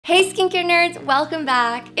Hey skincare nerds, welcome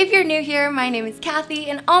back! If you're new here, my name is Cathy,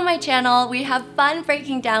 and on my channel, we have fun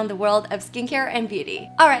breaking down the world of skincare and beauty.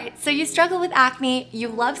 Alright, so you struggle with acne, you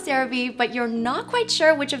love CeraVe, but you're not quite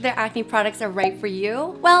sure which of their acne products are right for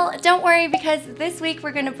you? Well, don't worry, because this week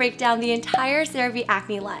we're going to break down the entire CeraVe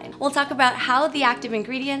acne line. We'll talk about how the active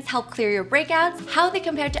ingredients help clear your breakouts, how they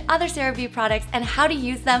compare to other CeraVe products, and how to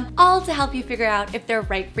use them, all to help you figure out if they're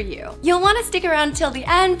right for you. You'll want to stick around till the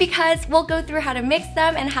end because we'll go through how to mix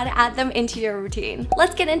them and how to add them into your routine.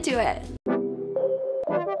 Let's get into it.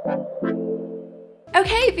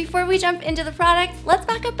 Okay, before we jump into the products, let's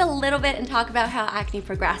back up a little bit and talk about how acne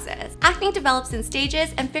progresses. Acne develops in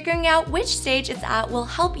stages, and figuring out which stage it's at will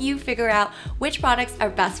help you figure out which products are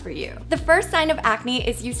best for you. The first sign of acne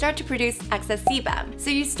is you start to produce excess sebum. So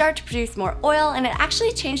you start to produce more oil, and it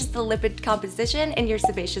actually changes the lipid composition in your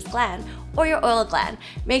sebaceous gland, or your oil gland,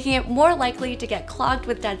 making it more likely to get clogged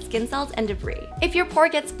with dead skin cells and debris. If your pore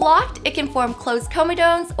gets blocked, it can form closed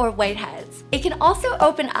comedones or whiteheads. It can also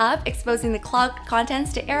open up, exposing the clogged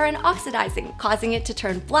contents to air and oxidizing, causing it to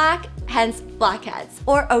turn black, hence blackheads,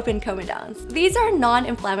 or open comedones. These are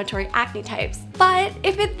non-inflammatory acne types, but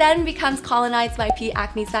if it then becomes colonized by P.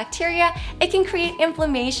 acnes bacteria, it can create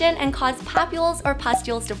inflammation and cause papules or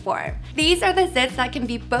pustules to form. These are the zits that can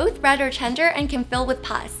be both red or tender and can fill with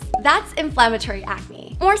pus. That's inflammatory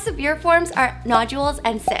acne. More severe forms are nodules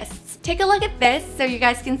and cysts. Take a look at this so you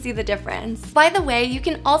guys can see the difference. By the way, you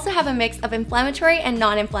can also have a mix of inflammatory and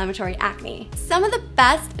non-inflammatory acne. Some of the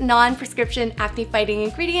best non-prescription acne fighting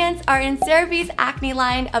ingredients are in CeraVe's acne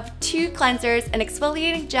line of 2 cleansers, an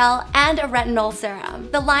exfoliating gel, and a retinol serum.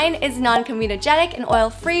 The line is non-comedogenic and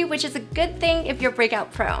oil-free, which is a good thing if you're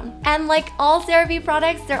breakout prone. And like all CeraVe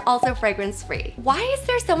products, they're also fragrance-free. Why is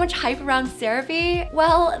there so much hype around CeraVe?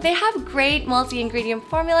 Well, they have great multi-ingredient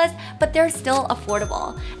formulas, but they're still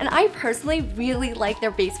affordable. And I personally really like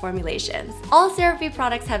their base formulations. All CeraVe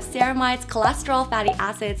products have ceramides, cholesterol fatty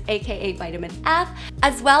acids, aka vitamin F,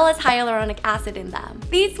 as well as hyaluronic acid in them.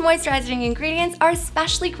 These moisturizing ingredients are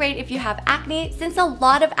especially great if you have acne, since a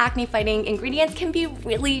lot of acne fighting ingredients can be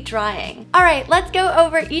really drying. Alright, let's go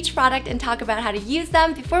over each product and talk about how to use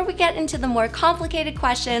them before we get into the more complicated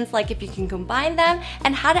questions like if you can combine them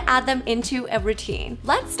and how to add them into a routine.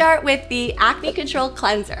 Let's start with the Acne Control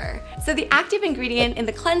Cleanser. So the active ingredient in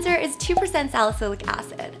the cleanser is 2% salicylic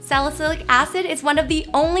acid. Salicylic acid is one of the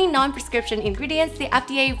only non-prescription ingredients the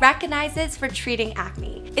FDA recognizes for treating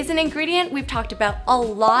acne. It's an ingredient we've talked about a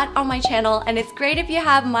lot on my channel, and it's great if you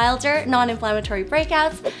have milder non-inflammatory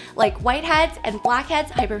breakouts like whiteheads and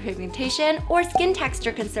blackheads, hyperpigmentation, or skin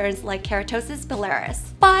texture concerns like keratosis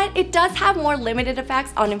pilaris. But it does have more limited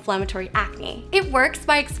effects on inflammatory acne. It works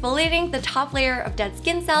by exfoliating the top layer of dead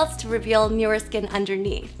skin cells to reveal newer skin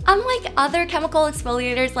underneath. Unlike other chemical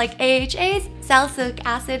exfoliators like AHAs, salicylic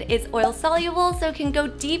acid is oil soluble, so it can go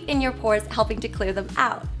deep in your pores, helping to clear them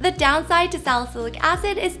out. The downside to salicylic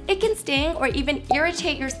acid is it can sting or even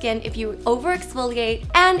irritate your skin if you over-exfoliate,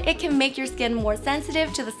 and it can make your skin more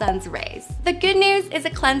sensitive to the sun's rays. The good news is a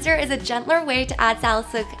cleanser is a gentler way to add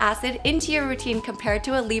salicylic acid into your routine compared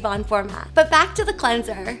to a leave-on format. But back to the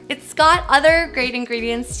cleanser. It's got other great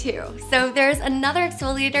ingredients too. So there's another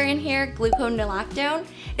exfoliator in here, gluconolactone.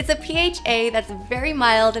 It's a PHA that's very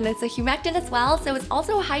mild, and it's a humectant as well, so it's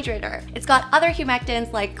also a hydrator. It's got other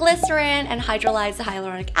humectants like glycerin and hydrolyzed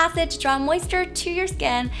hyaluronic acid to draw moisture to your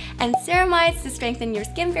skin, and ceramides to strengthen your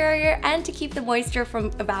skin barrier and to keep the moisture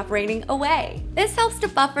from evaporating away. This helps to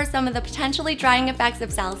buffer some of the potentially drying effects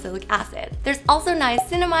of salicylic acid. There's also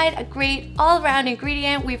niacinamide, a great all-around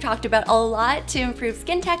ingredient we've talked about a lot to improve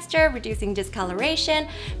skin texture, reducing discoloration,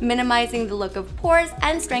 minimizing the look of pores,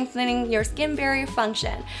 and strengthening your skin barrier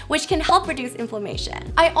function, which can help reduce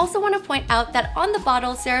inflammation. I also want to point out that on the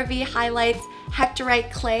bottle, CeraVe highlights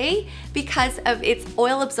hectorite clay because of its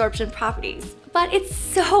oil absorption properties. But it's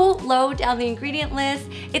so low down the ingredient list.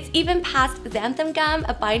 It's even past xanthan gum,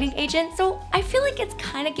 a binding agent, so I feel like it's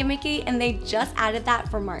kind of gimmicky and they just added that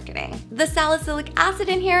for marketing. The salicylic acid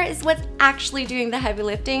in here is what's actually doing the heavy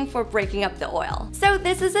lifting for breaking up the oil. So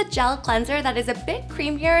this is a gel cleanser that is a bit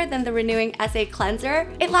creamier than the Renewing SA cleanser.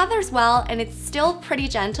 It lathers well and it's still pretty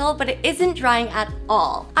gentle, but it isn't drying at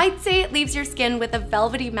all. I'd say it leaves your skin with a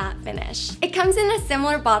velvety matte finish. It comes in a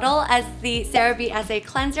similar bottle as the CeraVe SA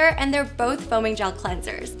cleanser, and they're both foam foaming gel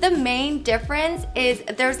cleansers. The main difference is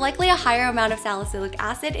there's likely a higher amount of salicylic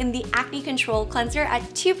acid in the Acne Control Cleanser at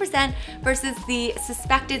 2% versus the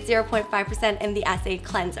suspected 0.5% in the SA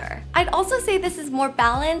cleanser. I'd also say this is more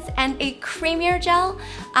balanced and a creamier gel,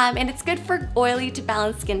 and it's good for oily to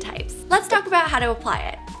balanced skin types. Let's talk about how to apply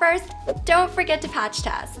it. First, don't forget to patch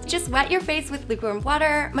test. Just wet your face with lukewarm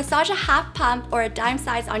water, massage a half pump or a dime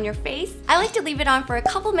size on your face. I like to leave it on for a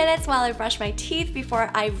couple minutes while I brush my teeth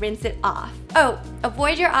before I rinse it off. Oh,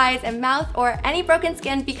 avoid your eyes and mouth or any broken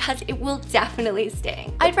skin because it will definitely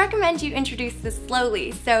sting. I'd recommend you introduce this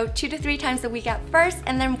slowly, so 2 to 3 times a week at first,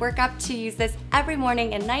 and then work up to use this every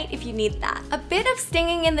morning and night if you need that. A bit of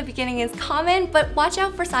stinging in the beginning is common, but watch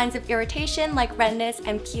out for signs of irritation like redness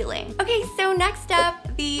and peeling. Okay, so next up,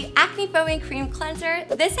 the Acne Foaming Cream Cleanser.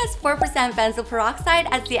 This has 4% benzoyl peroxide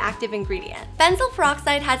as the active ingredient. Benzoyl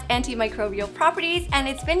peroxide has antimicrobial properties, and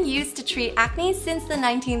it's been used to treat acne since the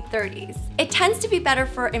 1930s. It tends to be better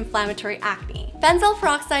for inflammatory acne. Benzoyl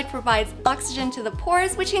peroxide provides oxygen to the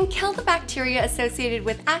pores, which can kill the bacteria associated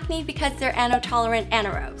with acne because they're anotolerant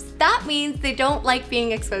anaerobes. That means they don't like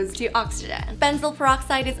being exposed to oxygen. Benzoyl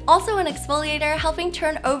peroxide is also an exfoliator, helping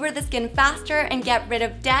turn over the skin faster and get rid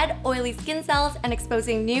of dead, oily skin cells and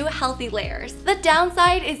exposing new, healthy layers. The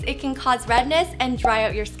downside is it can cause redness and dry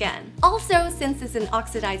out your skin. Also, since it's an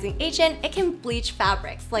oxidizing agent, it can bleach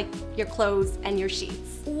fabrics like your clothes and your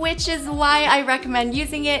sheets, which is why I recommend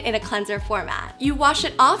using it in a cleanser format. You wash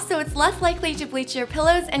it off so it's less likely to bleach your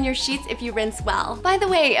pillows and your sheets if you rinse well. By the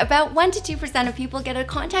way, about 1 to 2% of people get a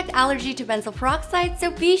contact allergy to benzoyl peroxide, so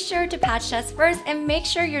be sure to patch test first and make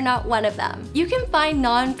sure you're not one of them. You can find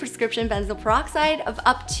non-prescription benzoyl peroxide of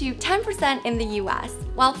up to 10% in the US.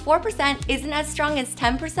 While 4% isn't as strong as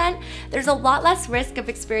 10%, there's a lot less risk of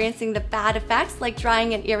experiencing the bad effects like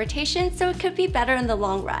drying and irritation, so it could be better in the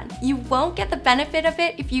long run. You won't get the benefit of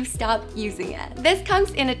it if you stop using it. This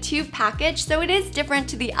comes in a tube package, so it is different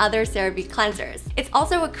to the other CeraVe cleansers. It's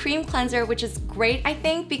also a cream cleanser, which is great, I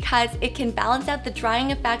think, because it can balance out the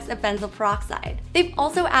drying effects of benzoyl peroxide. They've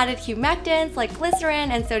also added humectants like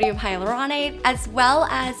glycerin and sodium hyaluronate, as well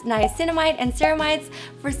as niacinamide and ceramides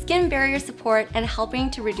for skin barrier support and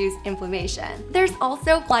helping to reduce inflammation. There's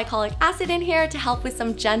also glycolic acid in here to help with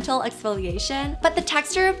some gentle exfoliation, but the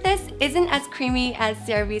texture of this isn't as creamy as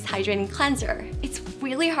CeraVe's hydrating cleanser. It's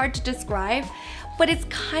really hard to describe, but it's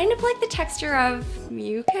kind of like the texture of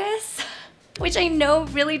mucus, which I know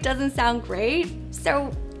really doesn't sound great.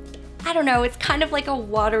 So I don't know, it's kind of like a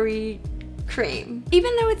watery cream.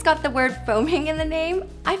 Even though it's got the word foaming in the name,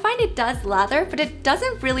 I find it does lather, but it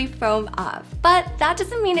doesn't really foam up. But that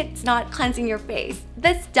doesn't mean it's not cleansing your face.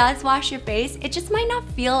 This does wash your face, it just might not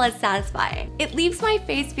feel as satisfying. It leaves my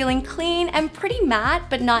face feeling clean and pretty matte,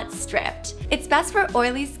 but not stripped. It's best for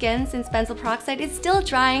oily skin since benzoyl peroxide is still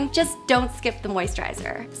drying, just don't skip the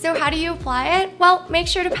moisturizer. So how do you apply it? Well, make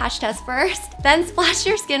sure to patch test first, then splash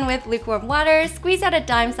your skin with lukewarm water, squeeze out a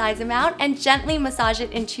dime size amount, and gently massage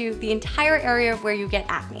it into the entire area where you get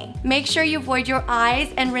acne. Make sure you avoid your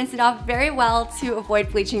eyes and rinse it off very well to avoid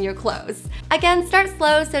bleaching your clothes. Again, start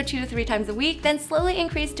slow, so 2 to 3 times a week, then slowly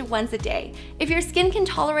increase to once a day. If your skin can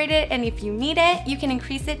tolerate it and if you need it, you can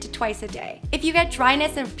increase it to twice a day. If you get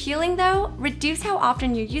dryness and peeling though, reduce how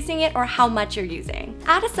often you're using it or how much you're using.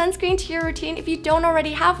 Add a sunscreen to your routine if you don't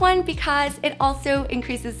already have one because it also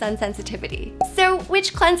increases sun sensitivity. So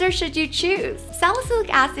which cleanser should you choose?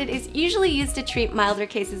 Salicylic acid is usually used to treat milder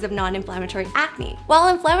cases of non-inflammatory acne, while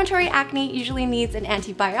inflammatory acne usually needs an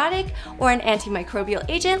antibiotic or an antimicrobial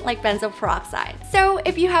agent like benzoyl peroxide. So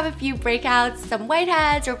if you have a few breakouts, some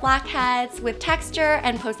whiteheads or blackheads with texture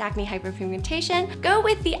and post-acne hyperpigmentation, go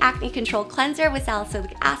with the Acne Control Cleanser with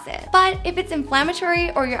salicylic acid. But if it's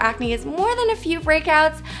inflammatory or your acne is more than a few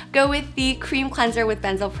breakouts, go with the cream cleanser with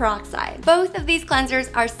benzoyl peroxide. Both of these cleansers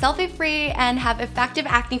are sulfate-free and have effective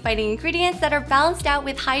acne-fighting ingredients that are balanced out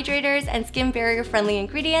with hydrators and skin barrier-friendly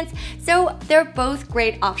ingredients, so they're both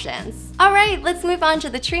great options. Alright, let's move on to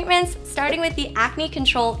the treatments, starting with the Acne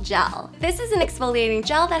Control Gel. This is an exfoliating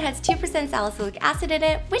gel that has 2% salicylic acid in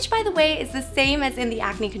it, which by the way is the same as in the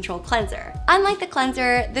Acne Control Cleanser. Unlike the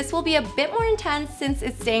cleanser, this will be a bit more intense since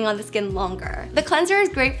it's staying on the skin longer. The cleanser is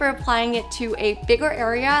great for applying it to a bigger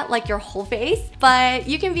area like your whole face, but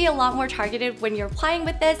you can be a lot more targeted when you're applying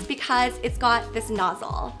with this because it's got this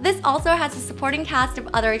nozzle. This also has a supporting cast of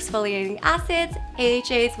other exfoliating acids,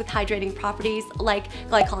 AHAs with hydrating properties like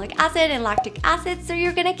glycolic acid and lactic acid, so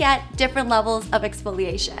you're gonna get different levels of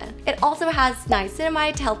exfoliation. It also has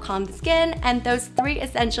niacinamide to help calm the skin and those 3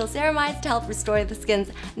 essential ceramides to help restore the skin's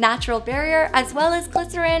natural barrier water, as well as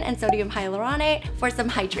glycerin and sodium hyaluronate for some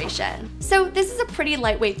hydration. So this is a pretty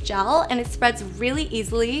lightweight gel and it spreads really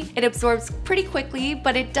easily. It absorbs pretty quickly,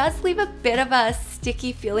 but it does leave a bit of a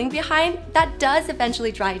sticky feeling behind that does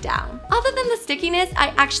eventually dry down. Other than the stickiness,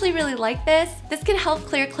 I actually really like this. This can help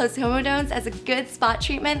clear closed comedones as a good spot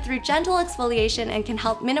treatment through gentle exfoliation and can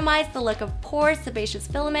help minimize the look of pores, sebaceous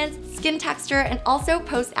filaments, skin texture, and also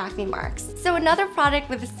post-acne marks. So another product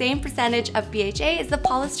with the same percentage of BHA is the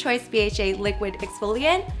Paula's Choice BHA Liquid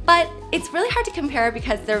Exfoliant, but it's really hard to compare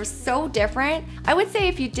because they're so different. I would say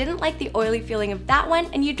if you didn't like the oily feeling of that one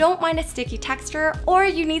and you don't mind a sticky texture, or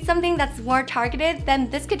you need something that's more targeted, then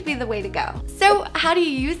this could be the way to go. So how do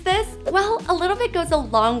you use this? Well, a little bit goes a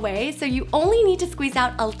long way, so you only need to squeeze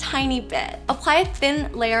out a tiny bit. Apply a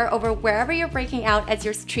thin layer over wherever you're breaking out as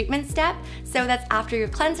your treatment step, so that's after your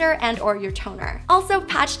cleanser and or your toner. Also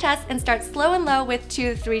patch test and start slow and low with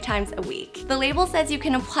 2 to 3 times a week. The label says you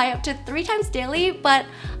can apply up to 3 times daily, but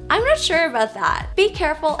I'm not sure about that. Be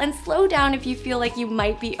careful and slow down if you feel like you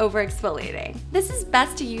might be over-exfoliating. This is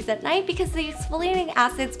best to use at night because the exfoliating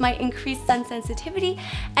acids might increase sun sensitivity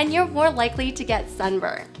and you're more likely to get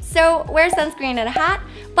sunburned. So wear sunscreen and a hat,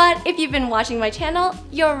 but if you've been watching my channel,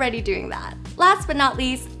 you're already doing that. Last but not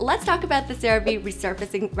least, let's talk about the CeraVe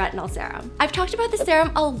Resurfacing Retinol Serum. I've talked about the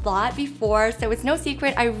serum a lot before, so it's no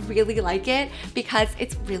secret I really like it because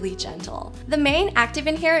it's really gentle. The main active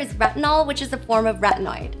in here is retinol, which is a form of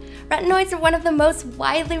retinoid. Retinoids are one of the most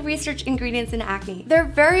widely researched ingredients in acne. They're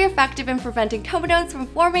very effective in preventing comedones from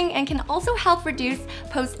forming and can also help reduce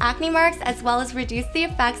post-acne marks as well as reduce the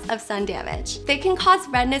effects of sun damage. They can cause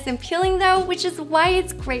redness and peeling though, which is why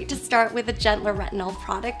it's great to start with a gentler retinol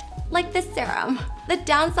product like this serum. The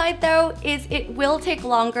downside though is it will take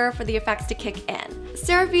longer for the effects to kick in.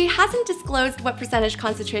 CeraVe hasn't disclosed what percentage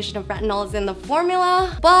concentration of retinol is in the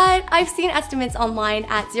formula, but I've seen estimates online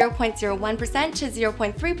at 0.01% to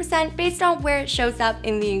 0.3% based on where it shows up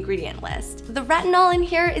in the ingredient list. The retinol in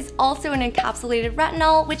here is also an encapsulated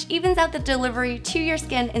retinol, which evens out the delivery to your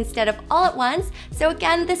skin instead of all at once, so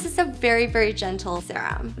again, this is a very, very gentle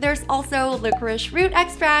serum. There's also licorice root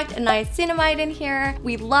extract and niacinamide in here.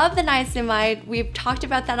 We love the niacinamide. We've talked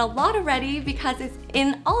about that a lot already because it's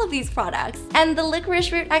in all of these products. And the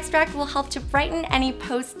licorice root extract will help to brighten any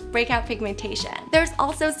post-breakout pigmentation. There's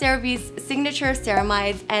also CeraVe's signature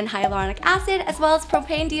ceramides and hyaluronic acid, as well as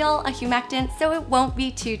propanediol, a humectant, so it won't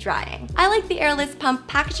be too drying. I like the airless pump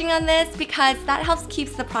packaging on this because that helps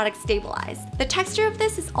keeps the product stabilized. The texture of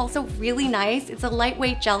this is also really nice. It's a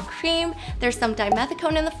lightweight gel cream. There's some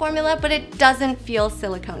dimethicone in the formula, but it doesn't feel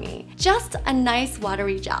silicone-y. Just a nice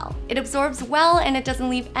watery gel. It absorbs well and it doesn't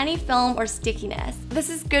leave any film or stickiness. This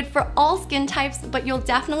is good for all skin types, but you'll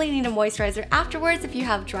definitely need a moisturizer afterwards if you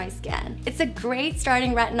have dry skin. It's a great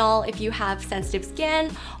starting retinol if you have sensitive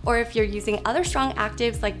skin or if you're using other strong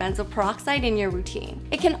actives like benzoyl peroxide in your routine.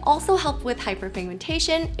 It can also help with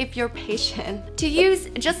hyperpigmentation if you're patient. To use,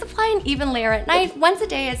 just apply an even layer at night once a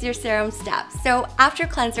day as your serum step, so after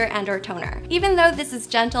cleanser and or toner. Even though this is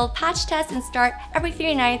gentle, patch test and start every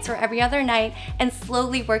 3 nights or every other night and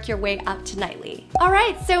slowly work your way up to nightly.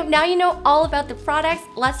 Alright, so now you know all about the products,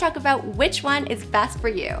 let's talk about which one is best for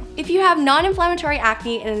you. If you have non-inflammatory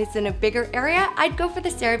acne and it's in a bigger area, I'd go for the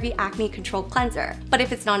CeraVe Acne Control Cleanser. But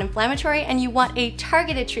if it's non-inflammatory and you want a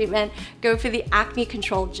targeted treatment, go for the Acne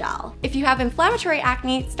Control Gel. If you have inflammatory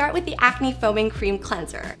acne, start with the Acne Foaming Cream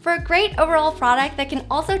Cleanser. For a great overall product that can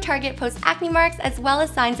also target post-acne marks as well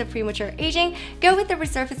as signs of premature aging, go with the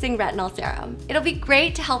Resurfacing Retinol Serum. It'll be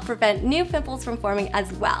great to help prevent new pimples from forming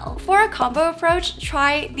as well. For a combo approach,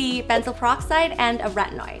 try the benzoyl peroxide and a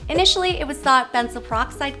retinoid. Initially, it was thought benzoyl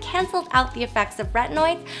peroxide canceled out the effects of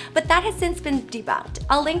retinoids, but that has since been debunked.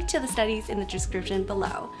 I'll link to the studies in the description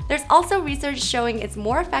below. There's also research showing it's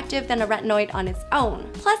more effective than a retinoid on its own.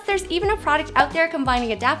 Plus, there's even a product out there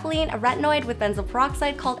combining adapalene, a retinoid with benzoyl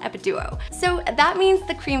peroxide called Epiduo. So that means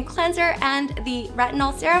the cream cleanser and the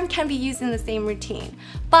retinol serum can be used in the same routine.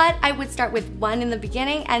 But I would start with one in the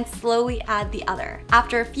beginning and slowly add the other.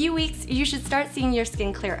 After a few weeks, you should start seeing your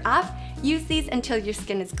skin clear up. Use these until your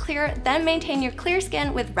skin is clear, then maintain your clear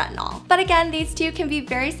skin with retinol. But again, these two can be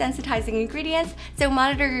very sensitizing ingredients, so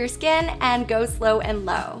monitor your skin and go slow and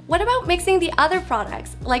low. What about mixing the other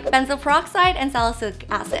products, like benzoyl peroxide and salicylic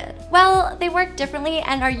acid? Well, they work differently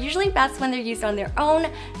and are usually best when they're used on their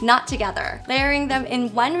own, not together. Layering them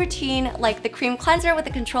in one routine, like the cream cleanser with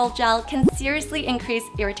the control gel, can seriously increase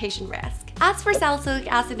irritation risk. As for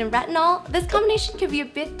salicylic acid and retinol, this combination can be a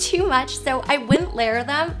bit too much, so I wouldn't layer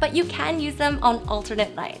them, but you can use them on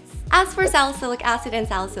alternate nights. As for salicylic acid and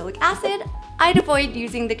salicylic acid, I'd avoid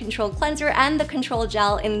using the control cleanser and the control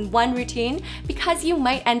gel in one routine because you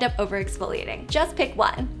might end up over-exfoliating. Just pick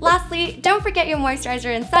one. Lastly, don't forget your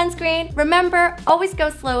moisturizer and sunscreen. Remember, always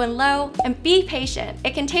go slow and low, and be patient.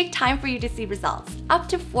 It can take time for you to see results, up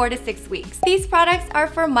to 4 to 6 weeks. These products are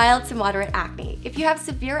for mild to moderate acne. If you have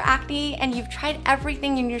severe acne and you've tried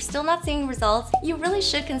everything and you're still not seeing results, you really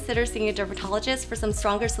should consider seeing a dermatologist for some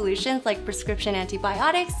stronger solutions like prescription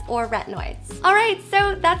antibiotics or retinoids. Alright,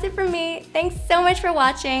 so that's it from me. Thanks so much for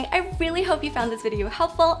watching. I really hope you found this video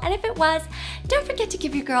helpful, and if it was, don't forget to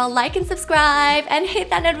give your girl a like and subscribe and hit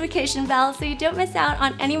that notification bell so you don't miss out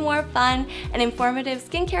on any more fun and informative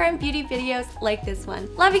skincare and beauty videos like this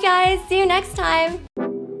one. Love you guys, see you next time!